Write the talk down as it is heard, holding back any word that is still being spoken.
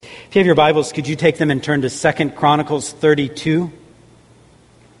If you have your Bibles, could you take them and turn to 2 Chronicles 32?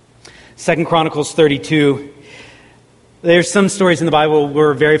 2 Chronicles 32. There's some stories in the Bible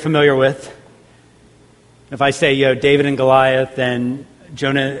we're very familiar with. If I say, David and Goliath and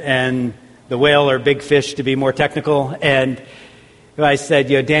Jonah and the whale or big fish to be more technical, and if I said,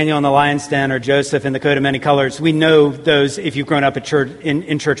 Daniel in the lion's den or Joseph in the coat of many colors, we know those if you've grown up at church,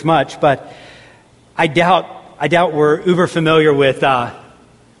 in church much, but I doubt we're uber familiar with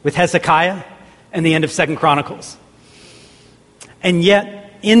Hezekiah and the end of 2 Chronicles. And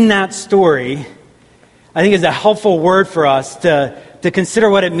yet, in that story, I think it's a helpful word for us to consider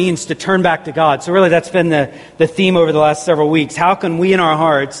what it means to turn back to God. So really that's been the theme over the last several weeks. How can we in our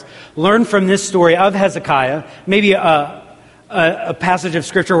hearts learn from this story of Hezekiah, maybe a passage of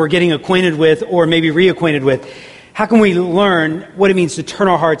Scripture we're getting acquainted with or maybe reacquainted with? How can we learn what it means to turn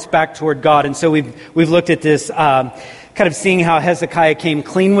our hearts back toward God? And so we've looked at this kind of seeing how Hezekiah came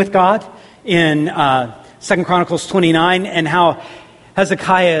clean with God in 2 Chronicles 29 and how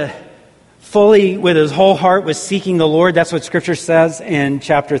Hezekiah fully, with his whole heart, was seeking the Lord. That's what Scripture says in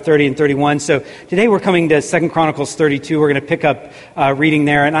chapter 30 and 31. So today we're coming to 2 Chronicles 32. We're going to pick up reading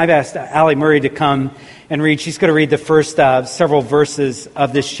there. And I've asked Allie Murray to come and read. She's going to read the first several verses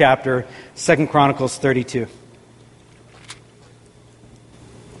of this chapter, 2 Chronicles 32.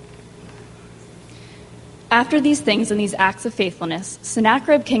 After these things and these acts of faithfulness,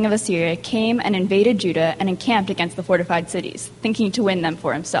 Sennacherib, king of Assyria, came and invaded Judah and encamped against the fortified cities, thinking to win them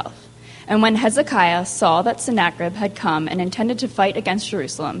for himself. And when Hezekiah saw that Sennacherib had come and intended to fight against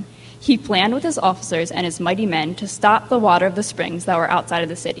Jerusalem, he planned with his officers and his mighty men to stop the water of the springs that were outside of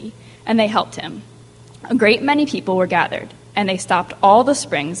the city, and they helped him. A great many people were gathered, and they stopped all the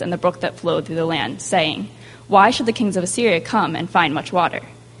springs and the brook that flowed through the land, saying, "Why should the kings of Assyria come and find much water?"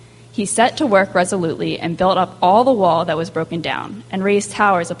 He set to work resolutely and built up all the wall that was broken down, and raised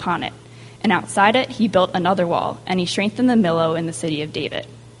towers upon it. And outside it he built another wall, and he strengthened the Millo in the city of David.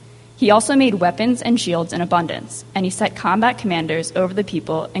 He also made weapons and shields in abundance, and he set combat commanders over the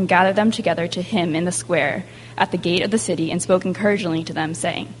people and gathered them together to him in the square at the gate of the city and spoke encouragingly to them,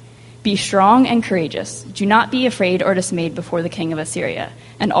 saying, "Be strong and courageous. Do not be afraid or dismayed before the king of Assyria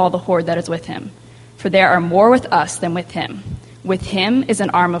and all the horde that is with him. For there are more with us than with him. With him is an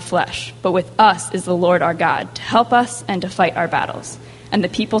arm of flesh, but with us is the Lord our God, to help us and to fight our battles." And the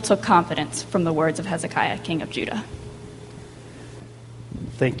people took confidence from the words of Hezekiah, king of Judah.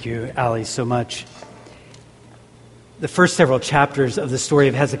 Thank you, Allie, so much. The first several chapters of the story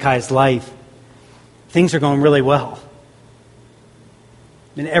of Hezekiah's life, things are going really well.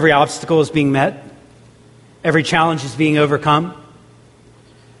 And every obstacle is being met. Every challenge is being overcome.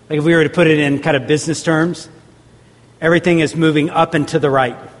 Like if we were to put it in kind of business terms, everything is moving up and to the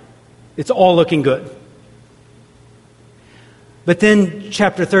right. It's all looking good. But then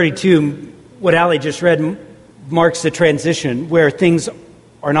chapter 32, what Allie just read, marks the transition where things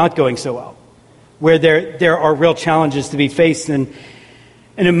are not going so well, where there are real challenges to be faced. And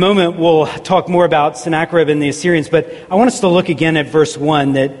in a moment, we'll talk more about Sennacherib and the Assyrians, but I want us to look again at verse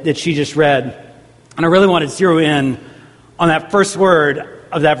 1 that she just read. And I really want to zero in on that first word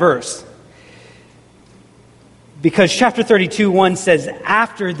of that verse. Because chapter 32:1 says,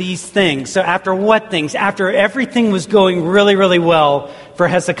 after these things. So after what things? After everything was going really, really well for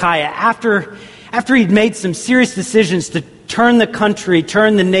Hezekiah. After he'd made some serious decisions to turn the country,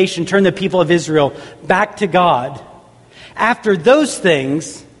 turn the nation, turn the people of Israel back to God. After those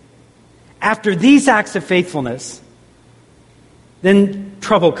things, after these acts of faithfulness, then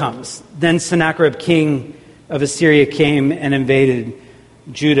trouble comes. Then Sennacherib, king of Assyria, came and invaded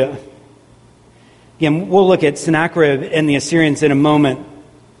Judah. Again, we'll look at Sennacherib and the Assyrians in a moment.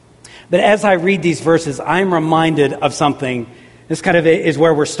 But as I read these verses, I'm reminded of something. This kind of is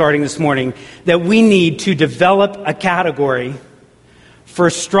where we're starting this morning, that we need to develop a category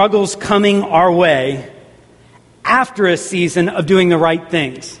for struggles coming our way after a season of doing the right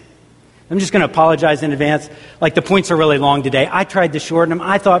things. I'm just going to apologize in advance. Like the points are really long today. I tried to shorten them.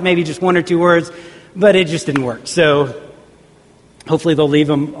 I thought maybe just one or two words, but it just didn't work. So hopefully they'll leave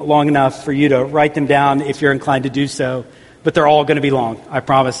them long enough for you to write them down if you're inclined to do so. But they're all going to be long, I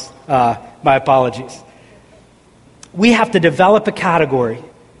promise. My apologies. We have to develop a category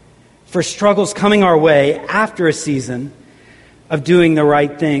for struggles coming our way after a season of doing the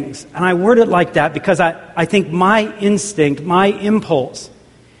right things. And I word it like that because I think my instinct, my impulse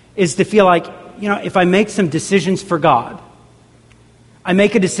is to feel like, if I make some decisions for God, I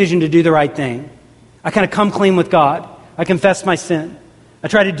make a decision to do the right thing. I kind of come clean with God. I confess my sin. I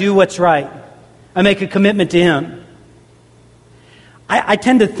try to do what's right. I make a commitment to Him. I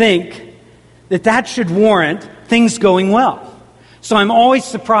tend to think that should warrant things going well. So I'm always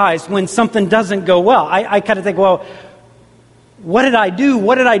surprised when something doesn't go well. I kind of think, well, what did I do?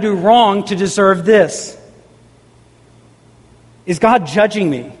 What did I do wrong to deserve this? Is God judging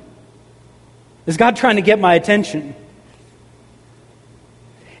me? Is God trying to get my attention?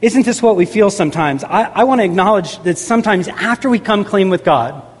 Isn't this what we feel sometimes? I want to acknowledge that sometimes after we come clean with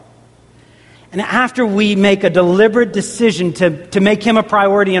God, and after we make a deliberate decision to make Him a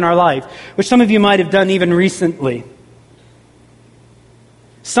priority in our life, which some of you might have done even recently,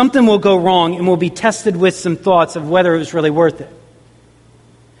 something will go wrong and we'll be tested with some thoughts of whether it was really worth it.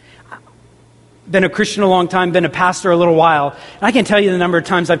 Been a Christian a long time, been a pastor a little while, and I can't tell you the number of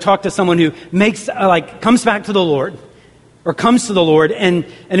times I've talked to someone who comes back to the Lord, or comes to the Lord, and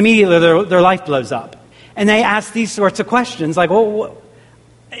immediately their life blows up. And they ask these sorts of questions, like, well,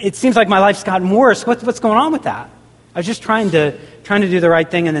 it seems like my life's gotten worse. What's going on with that? I was just trying to do the right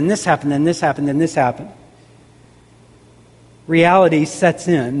thing, and then this happened, then this happened, then this happened. Reality sets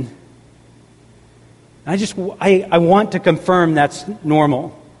in. I want to confirm that's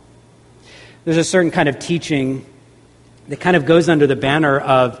normal. There's a certain kind of teaching that kind of goes under the banner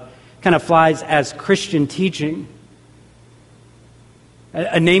of, kind of flies as Christian teaching.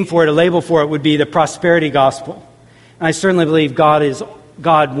 A name for it, a label for it would be the prosperity gospel. And I certainly believe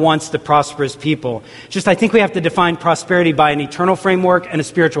God wants to prosper His people. Just I think we have to define prosperity by an eternal framework and a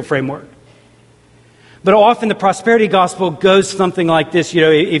spiritual framework. But often the prosperity gospel goes something like this. You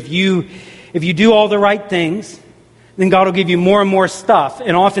know, if you do all the right things, then God will give you more and more stuff.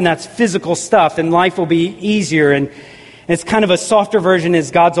 And often that's physical stuff, and life will be easier. And it's kind of a softer version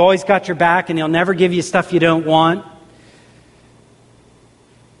is God's always got your back, and He'll never give you stuff you don't want.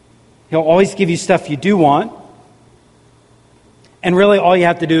 He'll always give you stuff you do want. And really all you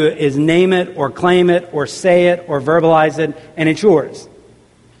have to do is name it or claim it or say it or verbalize it, and it's yours.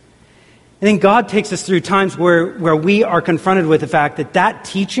 I think God takes us through times where we are confronted with the fact that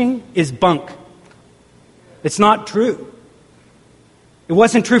teaching is bunk. It's not true. It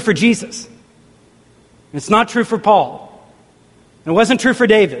wasn't true for Jesus. It's not true for Paul. And it wasn't true for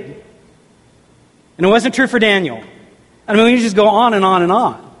David. And it wasn't true for Daniel. I mean, we just go on and on and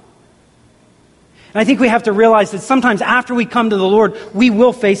on. And I think we have to realize that sometimes after we come to the Lord, we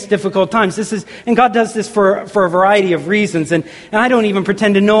will face difficult times. And God does this for a variety of reasons. And I don't even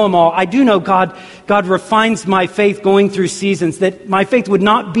pretend to know them all. I do know God refines my faith going through seasons, that my faith would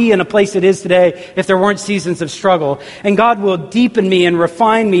not be in a place it is today if there weren't seasons of struggle. And God will deepen me and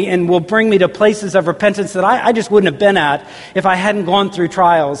refine me and will bring me to places of repentance that I just wouldn't have been at if I hadn't gone through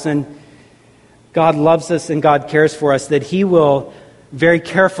trials. And God loves us and God cares for us, that He will very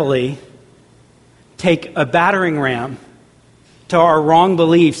carefully take a battering ram to our wrong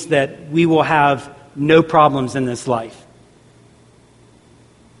beliefs that we will have no problems in this life.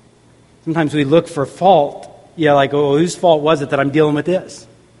 Sometimes we look for fault. Like, oh, whose fault was it that I'm dealing with this?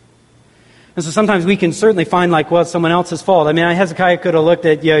 And so sometimes we can certainly find it's someone else's fault. I mean, Hezekiah could have looked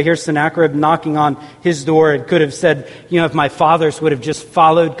at, here's Sennacherib knocking on his door. It could have said, if my fathers would have just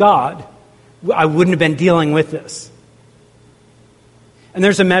followed God, I wouldn't have been dealing with this. And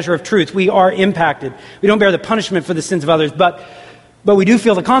there's a measure of truth. We are impacted. We don't bear the punishment for the sins of others, but we do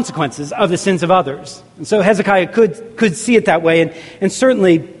feel the consequences of the sins of others. And so Hezekiah could see it that way. And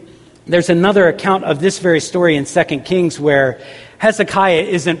certainly there's another account of this very story in 2 Kings where Hezekiah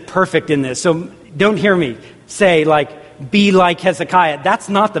isn't perfect in this. So don't hear me say, be like Hezekiah. That's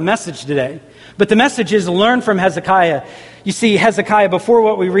not the message today. But the message is learn from Hezekiah. You see, Hezekiah, before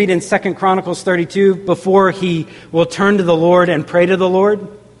what we read in 2 Chronicles 32, before he will turn to the Lord and pray to the Lord,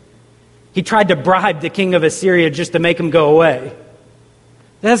 he tried to bribe the king of Assyria just to make him go away.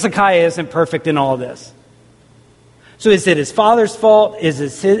 Hezekiah isn't perfect in all this. So is it his father's fault? Is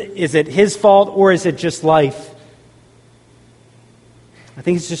it his fault? Or is it just life? I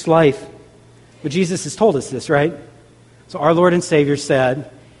think it's just life. But Jesus has told us this, right? So our Lord and Savior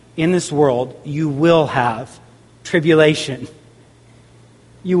said, in this world, you will have tribulation.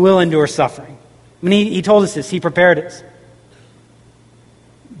 You will endure suffering. I mean, he told us this. He prepared us.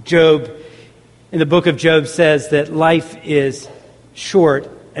 Job, in the book of Job, says that life is short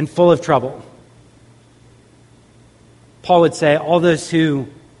and full of trouble. Paul would say all those who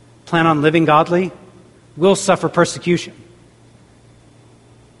plan on living godly will suffer persecution.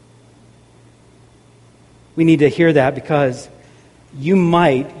 We need to hear that because you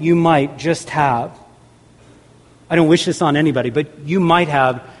might just have, I don't wish this on anybody, but you might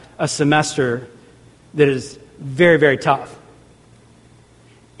have a semester that is very, very tough.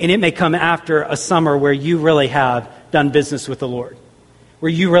 And it may come after a summer where you really have done business with the Lord,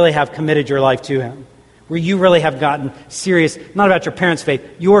 where you really have committed your life to Him, where you really have gotten serious, not about your parents' faith,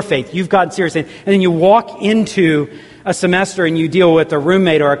 your faith. You've gotten serious. And then you walk into a semester and you deal with a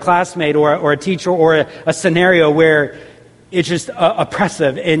roommate or a classmate or a teacher or a scenario where it's just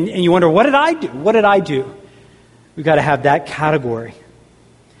oppressive. And you wonder, what did I do? What did I do? We've got to have that category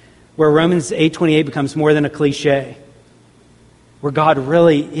where Romans 8:28 becomes more than a cliche, where God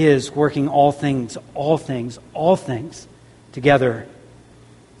really is working all things together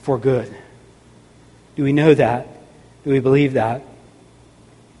for good. Do we know that? Do we believe that?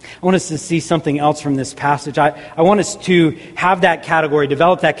 I want us to see something else from this passage. I want us to have that category,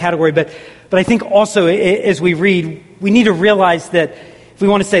 develop that category, but I think also as we read, we need to realize that if we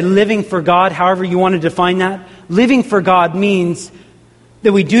want to say living for God, however you want to define that, living for God means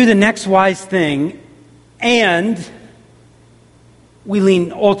that we do the next wise thing and we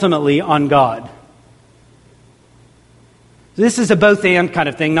lean ultimately on God. This is a both and kind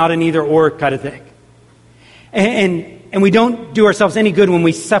of thing, not an either or kind of thing. And we don't do ourselves any good when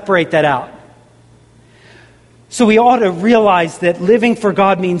we separate that out. So we ought to realize that living for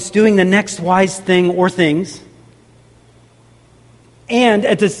God means doing the next wise thing or things. And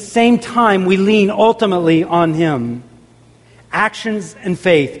at the same time, we lean ultimately on Him. Actions and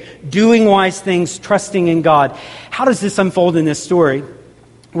faith, doing wise things, trusting in God. How does this unfold in this story?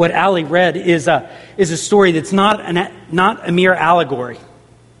 What Allie read is a story that's not a mere allegory.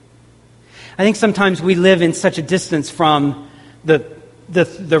 I think sometimes we live in such a distance from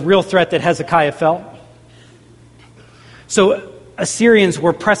the real threat that Hezekiah felt. So Assyrians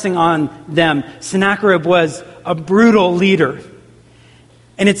were pressing on them. Sennacherib was a brutal leader.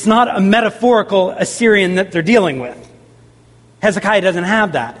 And it's not a metaphorical Assyrian that they're dealing with. Hezekiah doesn't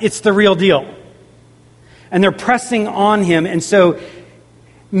have that. It's the real deal. And they're pressing on him. And so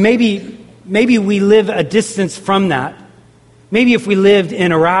maybe we live a distance from that. Maybe if we lived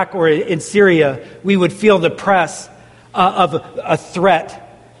in Iraq or in Syria, we would feel the press of a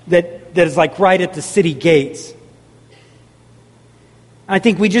threat that is like right at the city gates. I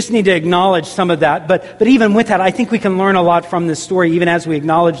think we just need to acknowledge some of that. But even with that, I think we can learn a lot from this story, even as we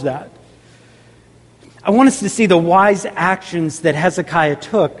acknowledge that. I want us to see the wise actions that Hezekiah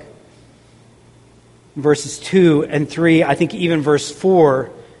took. Verses 2 and 3, I think even verse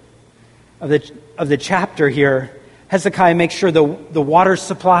 4 of the chapter here, Hezekiah makes sure the water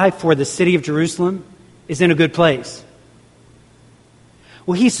supply for the city of Jerusalem is in a good place.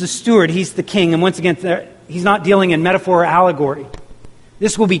 Well, he's the steward, he's the king, and once again, he's not dealing in metaphor or allegory.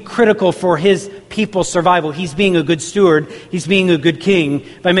 This will be critical for his people's survival. He's being a good steward, he's being a good king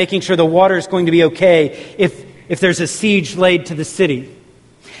by making sure the water is going to be okay if there's a siege laid to the city.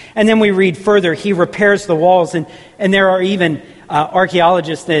 And then we read further, he repairs the walls, and there are even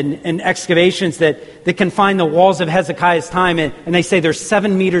archaeologists and excavations that can find the walls of Hezekiah's time, and they say they're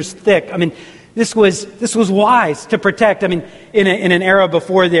 7 meters thick. I mean, this was wise to protect. I mean, in an era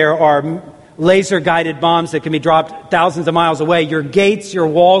before there are laser-guided bombs that can be dropped thousands of miles away, your gates, your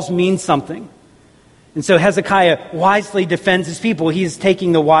walls mean something. And so Hezekiah wisely defends his people. He is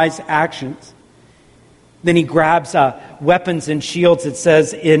taking the wise actions. Then he grabs weapons and shields, it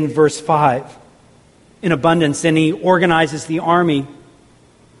says in verse 5, in abundance, and he organizes the army.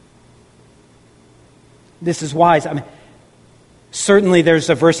 This is wise. I mean, certainly there's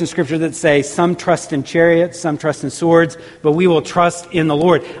a verse in Scripture that says, some trust in chariots, some trust in swords, but we will trust in the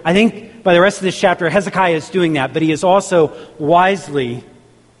Lord. I think by the rest of this chapter, Hezekiah is doing that, but he is also wisely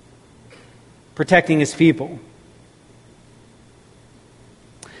protecting his people.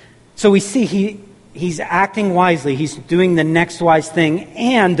 So we see he's acting wisely. He's doing the next wise thing.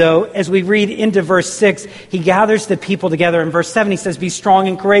 And though, as we read into verse 6, he gathers the people together. In verse 7, he says, be strong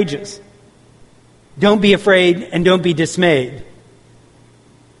and courageous. Don't be afraid and don't be dismayed.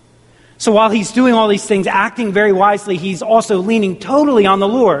 So while he's doing all these things, acting very wisely, he's also leaning totally on the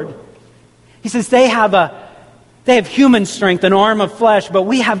Lord. He says they have human strength, an arm of flesh, but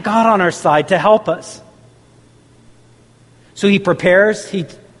we have God on our side to help us. So he prepares, he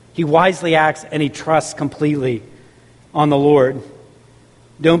wisely acts, and he trusts completely on the Lord.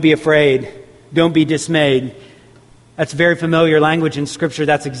 Don't be afraid. Don't be dismayed. That's very familiar language in Scripture.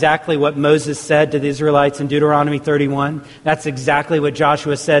 That's exactly what Moses said to the Israelites in Deuteronomy 31. That's exactly what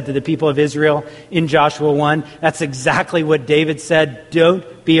Joshua said to the people of Israel in Joshua 1. That's exactly what David said.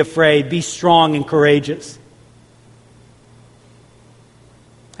 Don't be afraid. Be strong and courageous.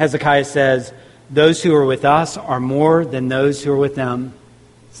 Hezekiah says, those who are with us are more than those who are with them.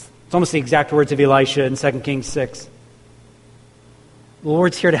 It's almost the exact words of Elisha in 2 Kings 6. The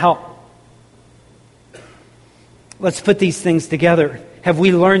Lord's here to help. Let's put these things together. Have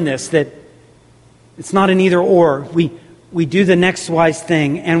we learned this, that it's not an either or? we do the next wise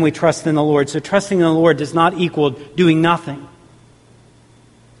thing, and we trust in the Lord. So trusting in the Lord does not equal doing nothing.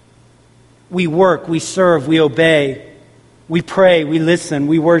 We work, we serve, we obey, we pray, we listen,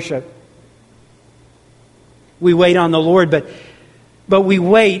 we worship. We wait on the Lord, but we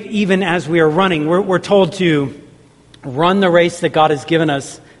wait even as we are running. We're told to run the race that God has given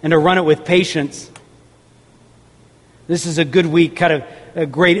us and to run it with patience. This is a good week, kind of a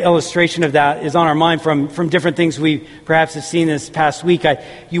great illustration of that is on our mind from different things we perhaps have seen this past week.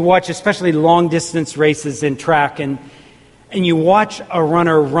 You watch especially long distance races in track, and you watch a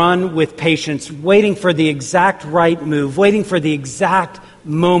runner run with patience, waiting for the exact right move, waiting for the exact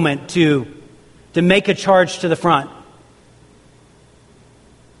moment to make a charge to the front.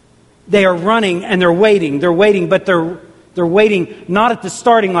 They are running and they're waiting, but they're waiting not at the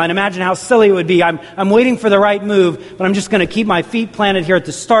starting line. Imagine how silly it would be. I'm waiting for the right move, but I'm just going to keep my feet planted here at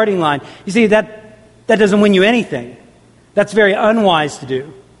the starting line. You see, that doesn't win you anything. That's very unwise to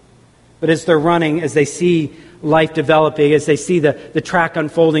do. But as they're running, as they see life developing, as they see the track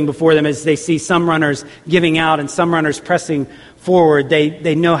unfolding before them, as they see some runners giving out and some runners pressing forward,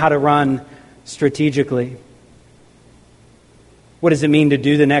 they know how to run strategically. What does it mean to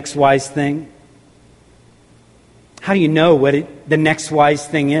do the next wise thing? How do you know what the next wise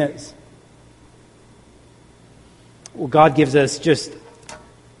thing is? Well, God gives us just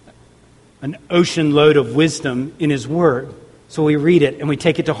an ocean load of wisdom in His Word. So we read it and we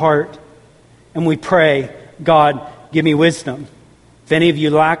take it to heart and we pray, God, give me wisdom. If any of you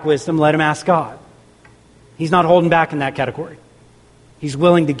lack wisdom, let him ask God. He's not holding back in that category. He's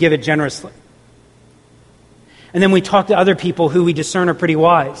willing to give it generously. And then we talk to other people who we discern are pretty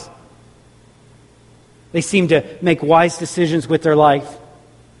wise. They seem to make wise decisions with their life.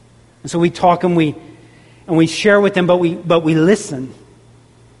 And so we talk and we share with them, but we listen.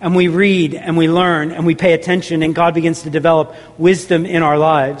 And we read and we learn and we pay attention, and God begins to develop wisdom in our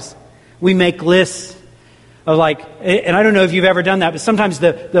lives. We make lists of and I don't know if you've ever done that, but sometimes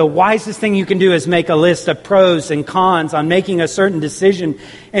the wisest thing you can do is make a list of pros and cons on making a certain decision.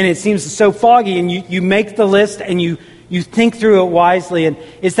 And it seems so foggy, and you make the list and you think through it wisely. And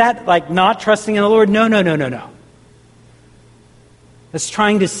is that not trusting in the Lord? No. That's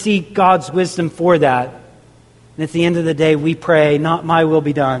trying to seek God's wisdom for that. And at the end of the day, we pray, not my will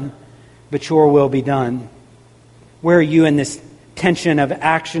be done, but your will be done. Where are you in this tension of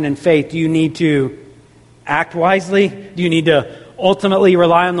action and faith? Do you need to act wisely? Do you need to ultimately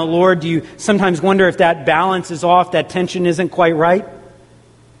rely on the Lord? Do you sometimes wonder if that balance is off, that tension isn't quite right?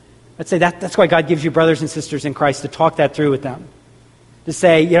 I'd say that's why God gives you brothers and sisters in Christ to talk that through with them. To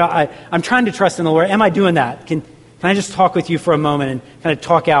say, I'm trying to trust in the Lord. Am I doing that? Can I just talk with you for a moment and kind of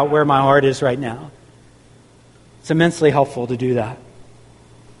talk out where my heart is right now? It's immensely helpful to do that.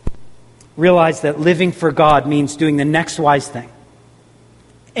 Realize that living for God means doing the next wise thing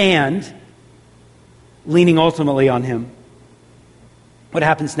and leaning ultimately on Him. What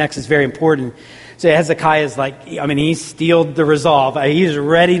happens next is very important. So Hezekiah is he's steeled the resolve. He's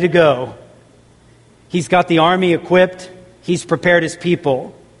ready to go. He's got the army equipped. He's prepared his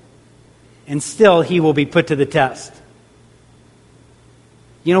people. And still he will be put to the test.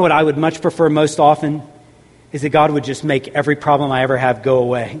 You know what I would much prefer most often? Is that God would just make every problem I ever have go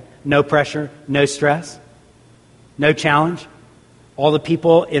away. No pressure, no stress, no challenge. All the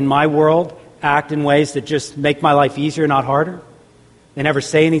people in my world act in ways that just make my life easier, not harder. They never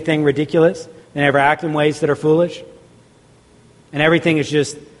say anything ridiculous. They never act in ways that are foolish. And everything is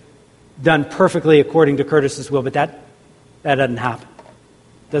just done perfectly according to Curtis's will. But that doesn't happen.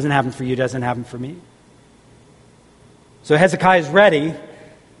 It doesn't happen for you. It doesn't happen for me. So Hezekiah is ready,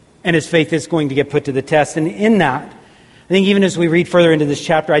 and his faith is going to get put to the test. And in that, I think even as we read further into this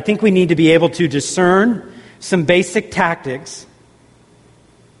chapter, I think we need to be able to discern some basic tactics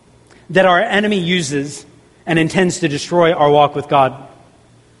that our enemy uses and intends to destroy our walk with God.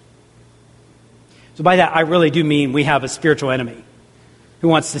 So by that, I really do mean we have a spiritual enemy who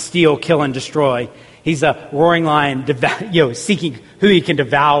wants to steal, kill, and destroy. He's a roaring lion, seeking who he can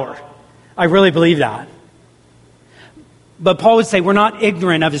devour. I really believe that. But Paul would say we're not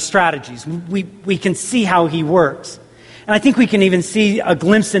ignorant of his strategies. We can see how he works. And I think we can even see a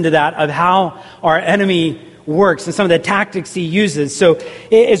glimpse into that of how our enemy works and some of the tactics he uses. So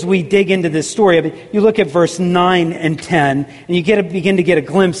as we dig into this story, you look at verse 9 and 10, and you begin to get a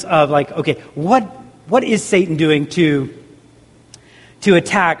glimpse of what is Satan doing to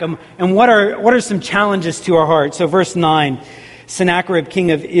attack him, and what are some challenges to our heart? So verse 9, Sennacherib,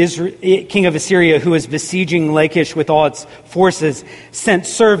 king of Assyria, who was besieging Lachish with all its forces, sent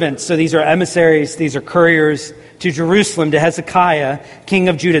servants. So these are emissaries, these are couriers to Jerusalem to Hezekiah, king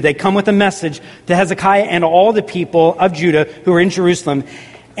of Judah. They come with a message to Hezekiah and all the people of Judah who are in Jerusalem.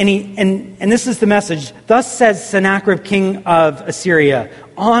 And this is the message. Thus says Sennacherib, king of Assyria,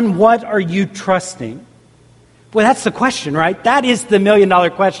 on what are you trusting? Well, that's the question, right? That is the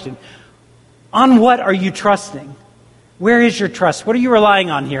million-dollar question. On what are you trusting? Where is your trust? What are you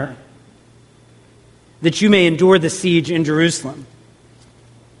relying on here? That you may endure the siege in Jerusalem.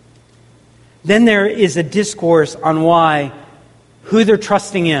 Then there is a discourse on who they're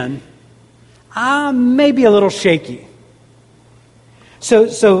trusting in, maybe a little shaky.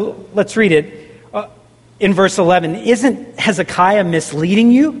 So let's read it. In verse 11, isn't Hezekiah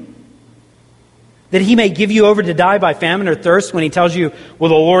misleading you? That he may give you over to die by famine or thirst when he tells you, well,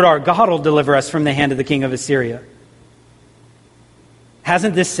 the Lord our God will deliver us from the hand of the king of Assyria.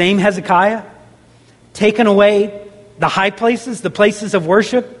 Hasn't this same Hezekiah taken away the high places, the places of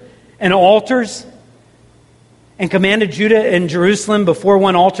worship and altars, and commanded Judah and Jerusalem, before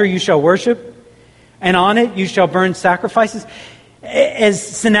one altar you shall worship, and on it you shall burn sacrifices? As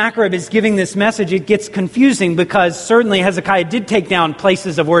Sennacherib is giving this message, it gets confusing because certainly Hezekiah did take down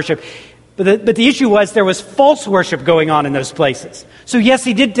places of worship. But the issue was there was false worship going on in those places. So yes,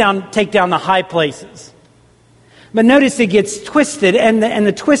 he did take down the high places. But notice it gets twisted, and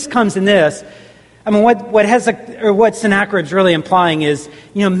the twist comes in this. I mean, what Sennacherib's really implying is,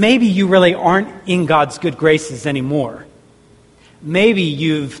 maybe you really aren't in God's good graces anymore. Maybe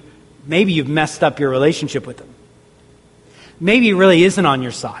you've messed up your relationship with Him. Maybe He really isn't on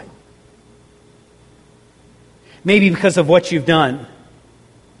your side. Maybe because of what you've done.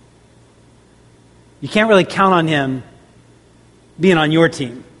 You can't really count on Him being on your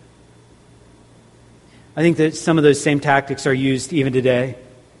team. I think that some of those same tactics are used even today.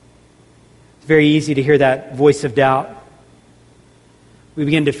 It's very easy to hear that voice of doubt. We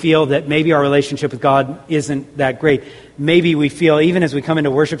begin to feel that maybe our relationship with God isn't that great. Maybe we feel, even as we come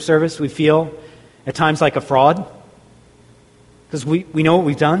into worship service, we feel at times like a fraud because we know what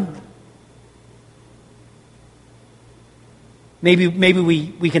we've done. Maybe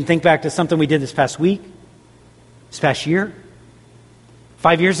we can think back to something we did this past week, this past year,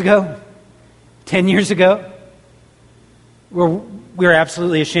 5 years ago, 10 years ago. We're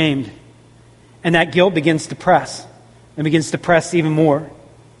absolutely ashamed. And that guilt begins to press, and begins to press even more.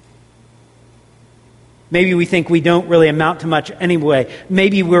 Maybe we think we don't really amount to much anyway.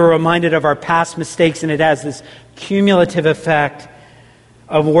 Maybe we're reminded of our past mistakes, and it has this cumulative effect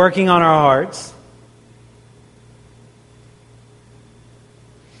of working on our hearts.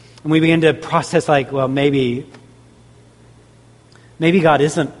 And we begin to process maybe God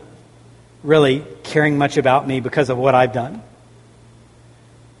isn't really caring much about me because of what I've done.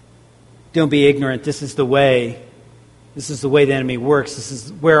 Don't be ignorant. This is the way the enemy works. This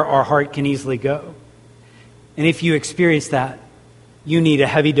is where our heart can easily go. And if you experience that, you need a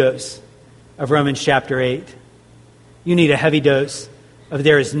heavy dose of Romans chapter 8. You need a heavy dose of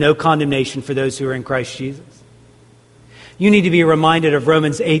there is no condemnation for those who are in Christ Jesus. You need to be reminded of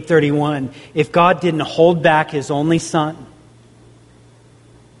Romans 8:31. If God didn't hold back His only Son,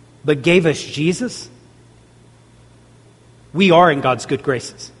 but gave us Jesus, we are in God's good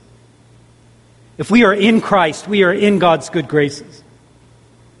graces. If we are in Christ, we are in God's good graces.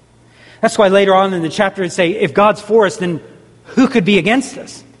 That's why later on in the chapter it say, if God's for us, then who could be against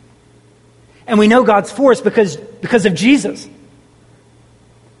us? And we know God's for us because of Jesus.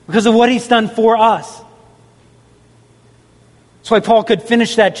 Because of what He's done for us. That's why Paul could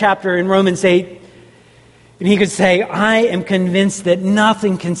finish that chapter in Romans 8, and he could say, I am convinced that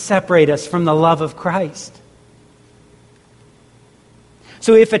nothing can separate us from the love of Christ.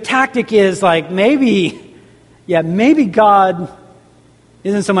 So if a tactic is maybe God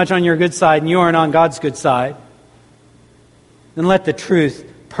isn't so much on your good side and you aren't on God's good side, then let the truth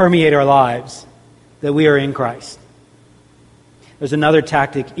permeate our lives that we are in Christ. There's another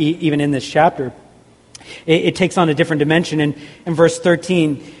tactic even in this chapter. It takes on a different dimension. In verse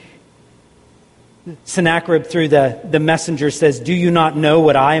 13, Sennacherib through the messenger says, do you not know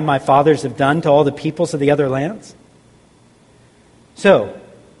what I and my fathers have done to all the peoples of the other lands? So,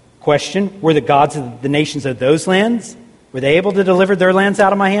 question, were the gods of the nations of those lands, were they able to deliver their lands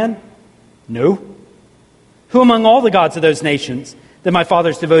out of my hand? No. Who among all the gods of those nations that my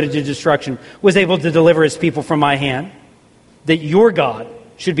fathers devoted to destruction was able to deliver his people from my hand? That your God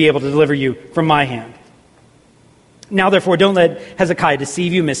should be able to deliver you from my hand. Now, therefore, don't let Hezekiah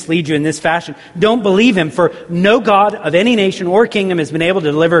deceive you, mislead you in this fashion. Don't believe him, for no God of any nation or kingdom has been able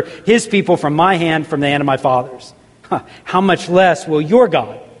to deliver his people from my hand, from the hand of my fathers. How much less will your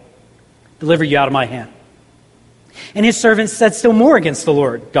God deliver you out of my hand? And his servants said still more against the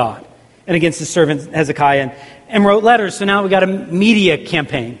Lord God and against his servant Hezekiah and wrote letters. So now we got a media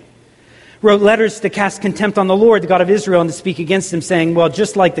campaign. Wrote letters to cast contempt on the Lord, the God of Israel, and to speak against him, saying, well,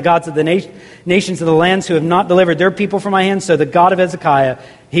 just like the gods of the nations of the lands who have not delivered their people from my hand, so the God of Hezekiah,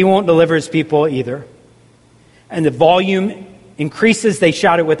 he won't deliver his people either. And the volume increases. They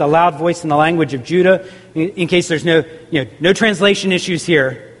shout it with a loud voice in the language of Judah. In case there's no translation issues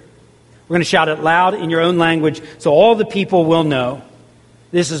here, we're going to shout it loud in your own language so all the people will know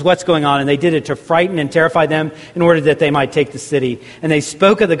this is what's going on. And they did it to frighten and terrify them in order that they might take the city. And they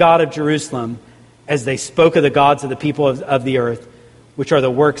spoke of the God of Jerusalem as they spoke of the gods of the people of the earth, which are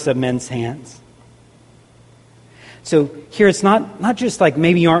the works of men's hands. So here it's not just like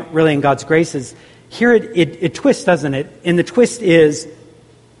maybe you aren't really in God's graces. Here it twists, doesn't it? And the twist is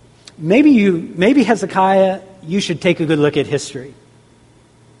maybe Hezekiah, you should take a good look at history.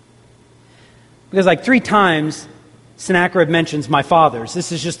 Because like 3 times, Sennacherib mentions my fathers.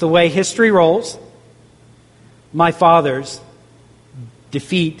 This is just the way history rolls. My fathers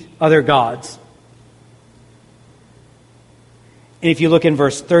defeat other gods. And if you look in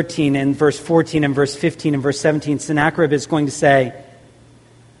verse 13 and verse 14 and verse 15 and verse 17, Sennacherib is going to say,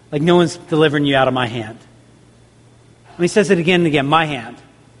 like, no one's delivering you out of my hand. And he says it again and again, my hand.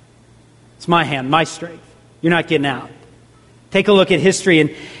 It's my hand, my strength. You're not getting out. Take a look at history,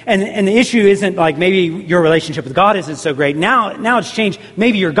 and the issue isn't like maybe your relationship with God isn't so great. Now it's changed.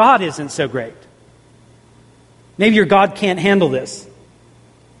 Maybe your God isn't so great. Maybe your God can't handle this.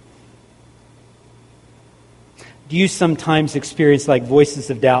 Do you sometimes experience like voices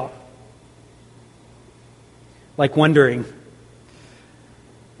of doubt? Like wondering,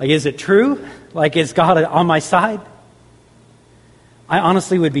 like, is it true? Like, is God on my side? I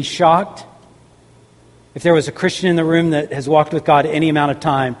honestly would be shocked if there was a Christian in the room that has walked with God any amount of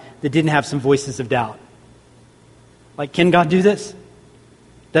time that didn't have some voices of doubt. Like, can God do this?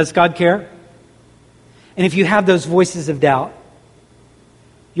 Does God care? And if you have those voices of doubt,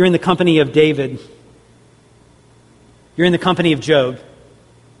 you're in the company of David. You're in the company of Job.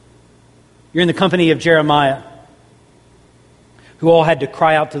 You're in the company of Jeremiah, who all had to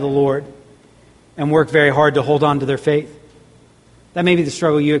cry out to the Lord and work very hard to hold on to their faith. That may be the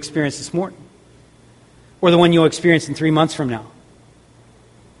struggle you experience this morning, or the one you'll experience in 3 months from now.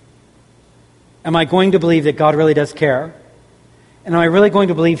 Am I going to believe that God really does care? And am I really going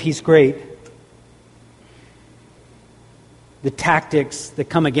to believe He's great? The tactics that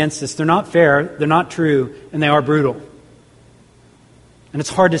come against us, they're not fair, they're not true, and they are brutal. And it's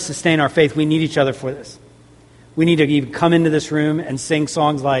hard to sustain our faith. We need each other for this. We need to even come into this room and sing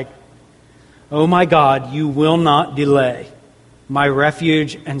songs like, "Oh my God, you will not delay, my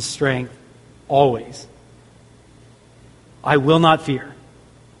refuge and strength always. I will not fear."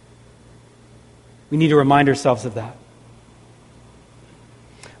 We need to remind ourselves of that.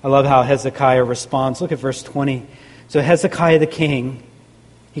 I love how Hezekiah responds. Look at verse 20. So Hezekiah the king,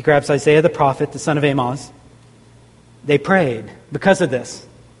 he grabs Isaiah the prophet, the son of Amoz. They prayed because of this.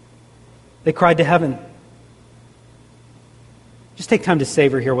 They cried to heaven. Just take time to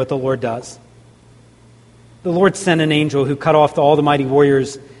savor here what the Lord does. The Lord sent an angel who cut off all the mighty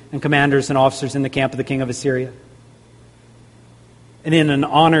warriors and commanders and officers in the camp of the king of Assyria. And in an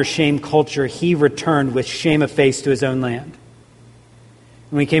honor-shame culture, he returned with shame of face to his own land.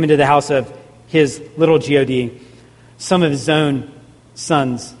 When he came into the house of his little God, some of his own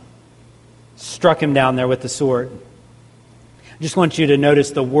sons struck him down there with the sword. I just want you to notice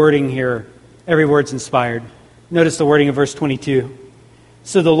the wording here. Every word's inspired. Notice the wording of verse 22.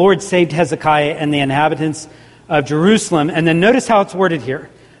 So the Lord saved Hezekiah and the inhabitants of Jerusalem. And then notice how it's worded here.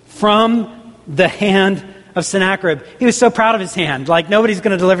 From the hand of Sennacherib. He was so proud of his hand. Like, nobody's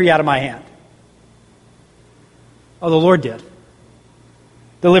going to deliver you out of my hand. Oh, the Lord did.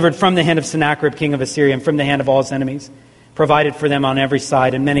 Delivered from the hand of Sennacherib, king of Assyria, and from the hand of all his enemies. Provided for them on every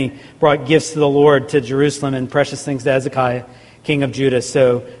side. And many brought gifts to the Lord, to Jerusalem, and precious things to Hezekiah, king of Judah,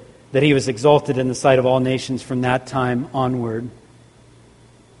 so that he was exalted in the sight of all nations from that time onward.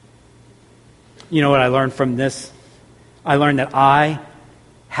 You know what I learned from this? I learned that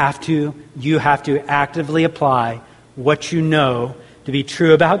you have to actively apply what you know to be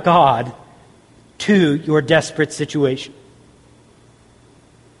true about God to your desperate situation.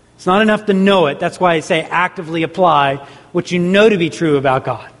 It's not enough to know it. That's why I say actively apply what you know to be true about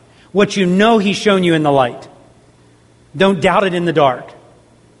God. What you know He's shown you in the light. Don't doubt it in the dark.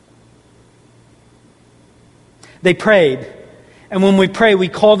 They prayed. And when we pray, we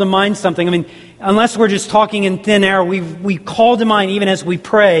call to mind something. I mean, unless we're just talking in thin air, we call to mind, even as we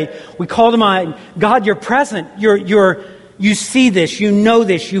pray, we call to mind, God, you're present. You're You see this, you know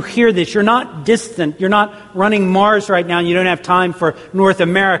this, you hear this. You're not distant. You're not running Mars right now and you don't have time for North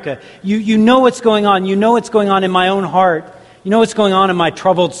America. You know what's going on. You know what's going on in my own heart. You know what's going on in my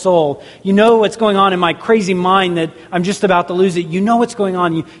troubled soul. You know what's going on in my crazy mind that I'm just about to lose it. You know what's going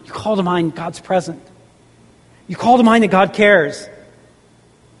on. You call to mind God's present. You call to mind that God cares.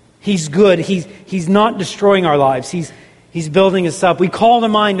 He's good. He's not destroying our lives. He's building us up. We call to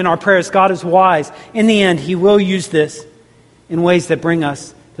mind in our prayers, God is wise. In the end, He will use this in ways that bring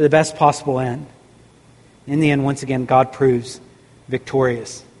us to the best possible end. In the end, once again, God proves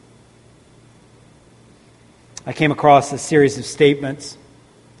victorious. I came across a series of statements,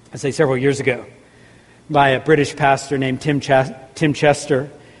 I say several years ago, by a British pastor named Tim Chester.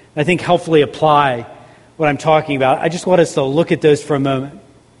 I think helpfully apply what I'm talking about. I just want us to look at those for a moment.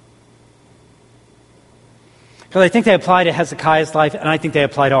 Because I think they apply to Hezekiah's life, and I think they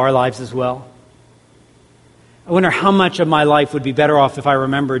apply to our lives as well. I wonder how much of my life would be better off if I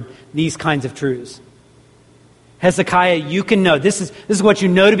remembered these kinds of truths. Hezekiah, you can know. This is what you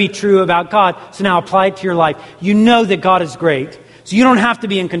know to be true about God, so now apply it to your life. You know that God is great, so you don't have to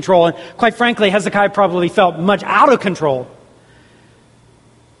be in control. And quite frankly, Hezekiah probably felt much out of control.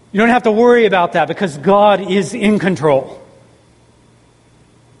 You don't have to worry about that because God is in control.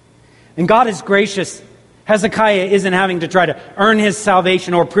 And God is gracious. Hezekiah isn't having to try to earn his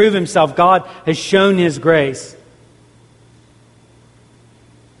salvation or prove himself. God has shown His grace.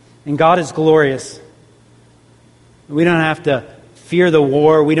 And God is glorious. We don't have to fear the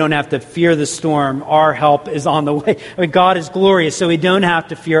war. We don't have to fear the storm. Our help is on the way. I mean, God is glorious, so we don't have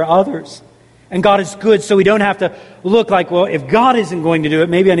to fear others. And God is good, so we don't have to look like, well, if God isn't going to do it,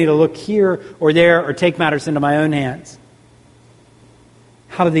 maybe I need to look here or there or take matters into my own hands.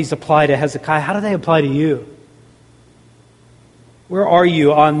 How do these apply to Hezekiah? How do they apply to you? Where are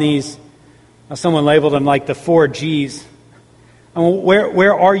you on these? Someone labeled them like the 4 G's. I mean,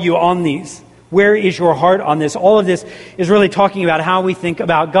 where are you on these? Where is your heart on this? All of this is really talking about how we think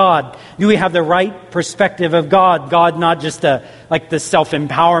about God. Do we have the right perspective of God? God not just like the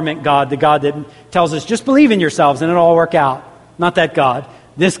self-empowerment God, the God that tells us, just believe in yourselves and it'll all work out. Not that God.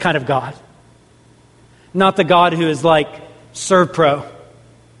 This kind of God. Not the God who is like ServPro.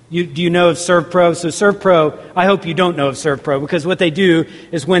 Do you know of ServPro? So ServPro, I hope you don't know of ServPro, because what they do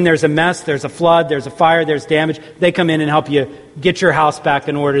is when there's a mess, there's a flood, there's a fire, there's damage, they come in and help you get your house back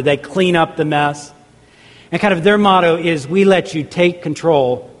in order. They clean up the mess. And kind of their motto is, we let you take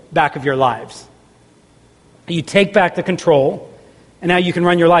control back of your lives. You take back the control, and now you can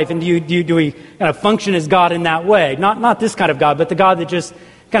run your life. And do we kind of function as God in that way? Not this kind of God, but the God that just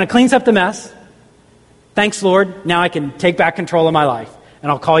kind of cleans up the mess. Thanks, Lord. Now I can take back control of my life. And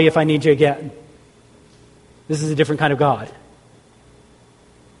I'll call you if I need you again. This is a different kind of God.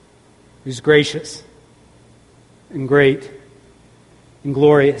 Who's gracious and great and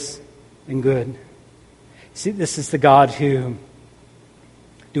glorious and good. See, this is the God who,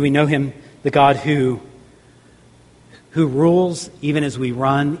 do we know Him? The God who rules even as we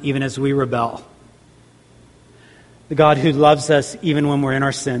run, even as we rebel. The God who loves us even when we're in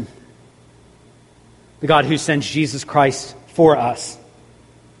our sin. The God who sends Jesus Christ for us.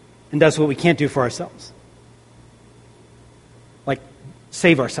 And does what we can't do for ourselves. Like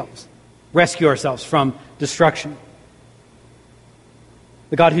save ourselves. Rescue ourselves from destruction.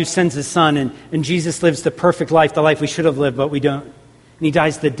 The God who sends His Son, and Jesus lives the perfect life, the life we should have lived, but we don't. And He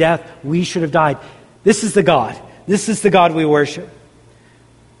dies the death we should have died. This is the God. This is the God we worship.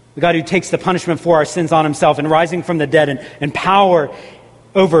 The God who takes the punishment for our sins on Himself and rising from the dead and power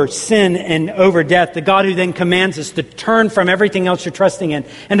over sin and over death. The God who then commands us to turn from everything else you're trusting in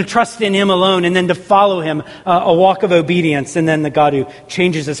and to trust in Him alone and then to follow Him, a walk of obedience. And then the God who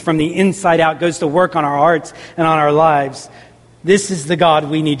changes us from the inside out, goes to work on our hearts and on our lives. This is the God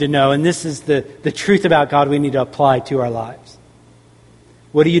we need to know, and this is the truth about God we need to apply to our lives.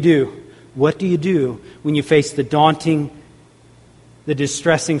 What do you do? What do you do when you face the daunting, the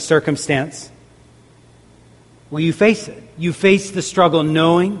distressing circumstance? Well, you face it. You face the struggle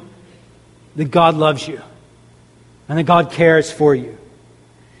knowing that God loves you and that God cares for you.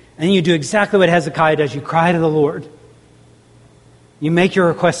 And you do exactly what Hezekiah does. You cry to the Lord. You make your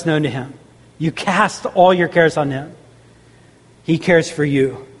requests known to Him. You cast all your cares on Him. He cares for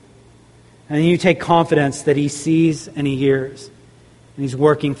you. And you take confidence that He sees and He hears. And He's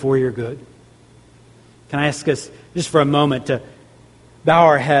working for your good. Can I ask us just for a moment to bow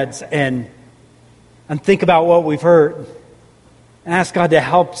our heads and think about what we've heard. And ask God to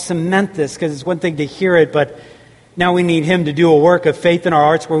help cement this, because it's one thing to hear it, but now we need Him to do a work of faith in our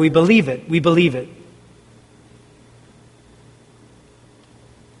hearts where we believe it. We believe it.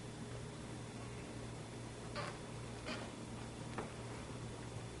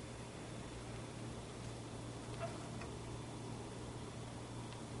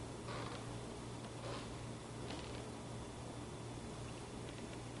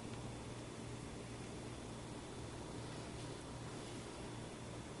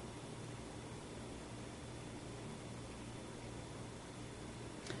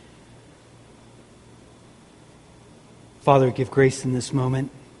 Father, give grace in this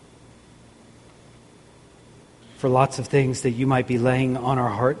moment for lots of things that you might be laying on our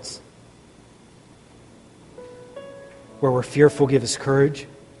hearts. Where we're fearful, give us courage.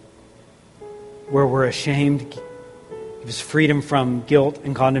 Where we're ashamed, give us freedom from guilt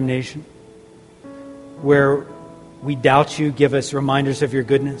and condemnation. Where we doubt you, give us reminders of your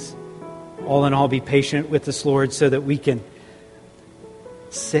goodness. All in all, be patient with us, Lord, so that we can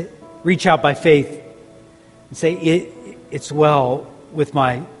reach out by faith and say, it's well with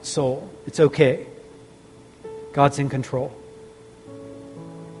my soul. It's okay. God's in control.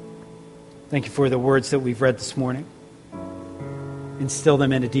 Thank you for the words that we've read this morning. Instill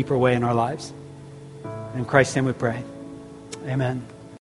them in a deeper way in our lives. In Christ's name we pray. Amen.